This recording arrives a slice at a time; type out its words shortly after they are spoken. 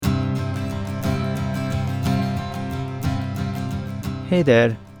Hey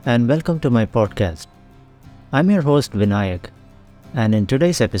there, and welcome to my podcast. I'm your host Vinayak, and in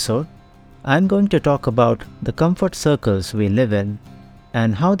today's episode, I'm going to talk about the comfort circles we live in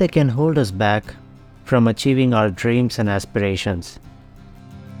and how they can hold us back from achieving our dreams and aspirations.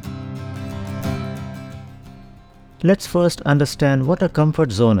 Let's first understand what a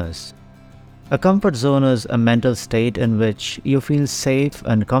comfort zone is. A comfort zone is a mental state in which you feel safe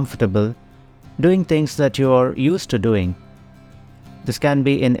and comfortable doing things that you are used to doing. This can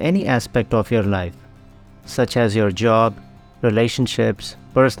be in any aspect of your life, such as your job, relationships,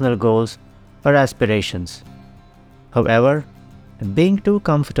 personal goals, or aspirations. However, being too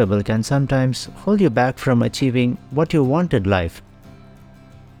comfortable can sometimes hold you back from achieving what you want in life.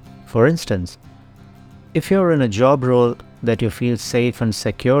 For instance, if you're in a job role that you feel safe and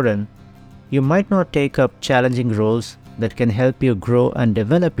secure in, you might not take up challenging roles that can help you grow and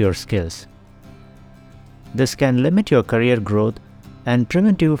develop your skills. This can limit your career growth and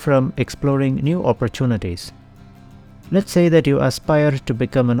prevent you from exploring new opportunities. Let's say that you aspire to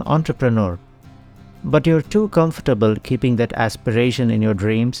become an entrepreneur, but you're too comfortable keeping that aspiration in your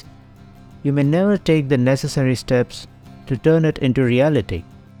dreams. You may never take the necessary steps to turn it into reality.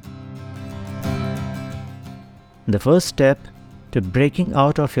 The first step to breaking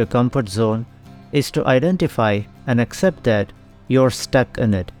out of your comfort zone is to identify and accept that you're stuck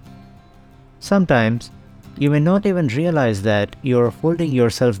in it. Sometimes, you may not even realize that you're holding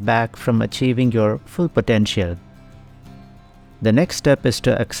yourself back from achieving your full potential. The next step is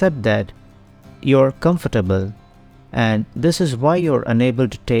to accept that you're comfortable, and this is why you're unable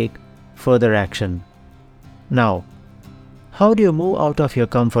to take further action. Now, how do you move out of your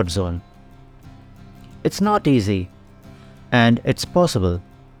comfort zone? It's not easy, and it's possible.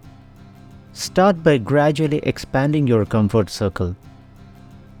 Start by gradually expanding your comfort circle.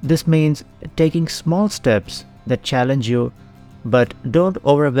 This means taking small steps that challenge you but don't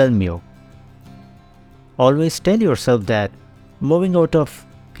overwhelm you. Always tell yourself that moving out of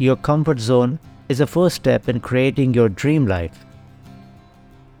your comfort zone is a first step in creating your dream life.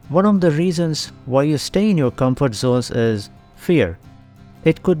 One of the reasons why you stay in your comfort zones is fear.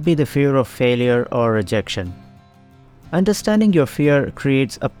 It could be the fear of failure or rejection. Understanding your fear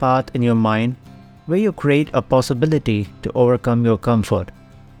creates a path in your mind where you create a possibility to overcome your comfort.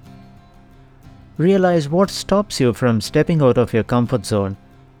 Realize what stops you from stepping out of your comfort zone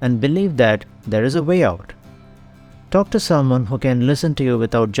and believe that there is a way out. Talk to someone who can listen to you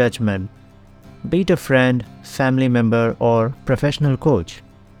without judgment, be it a friend, family member, or professional coach.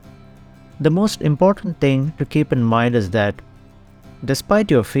 The most important thing to keep in mind is that,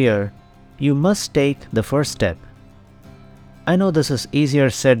 despite your fear, you must take the first step. I know this is easier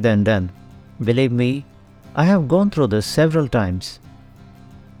said than done. Believe me, I have gone through this several times.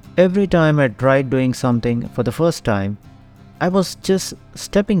 Every time I tried doing something for the first time, I was just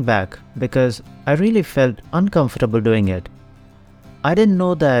stepping back because I really felt uncomfortable doing it. I didn't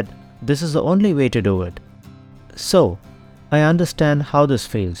know that this is the only way to do it. So, I understand how this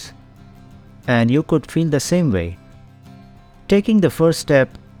feels. And you could feel the same way. Taking the first step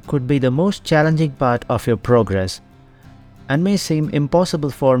could be the most challenging part of your progress and may seem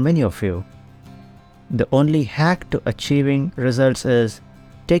impossible for many of you. The only hack to achieving results is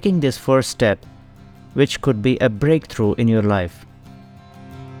taking this first step, which could be a breakthrough in your life.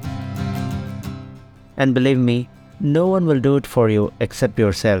 And believe me, no one will do it for you except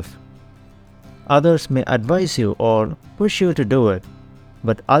yourself. Others may advise you or push you to do it,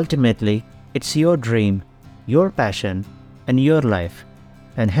 but ultimately, it's your dream, your passion, and your life,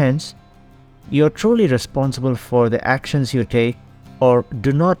 and hence, you're truly responsible for the actions you take or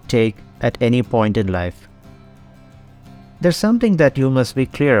do not take at any point in life. There's something that you must be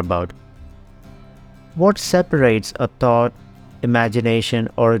clear about. What separates a thought, imagination,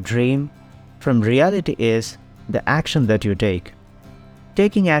 or a dream from reality is the action that you take.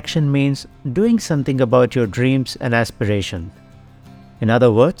 Taking action means doing something about your dreams and aspirations. In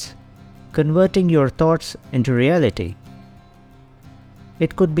other words, converting your thoughts into reality.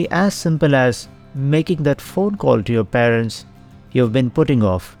 It could be as simple as making that phone call to your parents you've been putting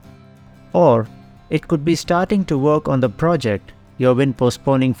off, or it could be starting to work on the project you've been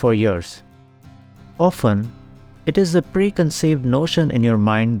postponing for years. Often, it is the preconceived notion in your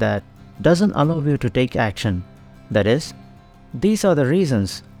mind that doesn't allow you to take action. That is, these are the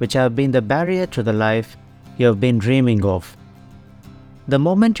reasons which have been the barrier to the life you have been dreaming of. The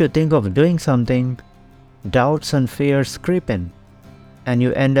moment you think of doing something, doubts and fears creep in, and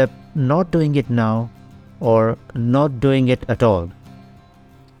you end up not doing it now or not doing it at all.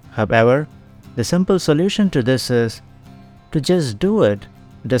 However, the simple solution to this is to just do it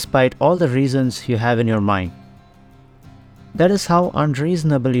despite all the reasons you have in your mind. That is how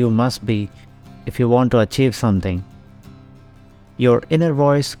unreasonable you must be if you want to achieve something. Your inner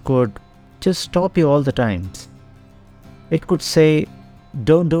voice could just stop you all the times. It could say,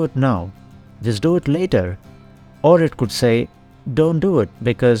 "Don't do it now, just do it later." Or it could say, "Don't do it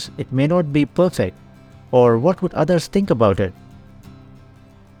because it may not be perfect," or "What would others think about it?"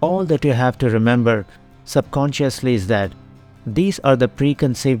 All that you have to remember subconsciously is that these are the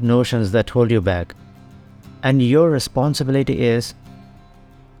preconceived notions that hold you back. And your responsibility is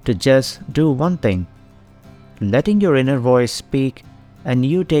to just do one thing, letting your inner voice speak, and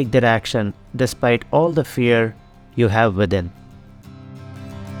you take that action despite all the fear you have within.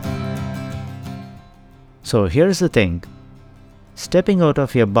 So here's the thing. Stepping out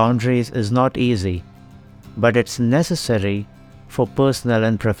of your boundaries is not easy, but it's necessary for personal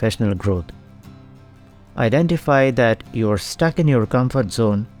and professional growth. Identify that you're stuck in your comfort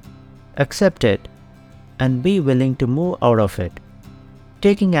zone, accept it, and be willing to move out of it.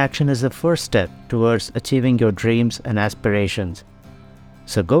 Taking action is the first step towards achieving your dreams and aspirations.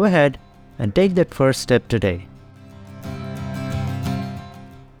 So go ahead and take that first step today.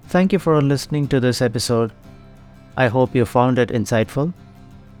 Thank you for listening to this episode. I hope you found it insightful.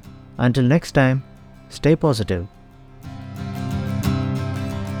 Until next time, stay positive.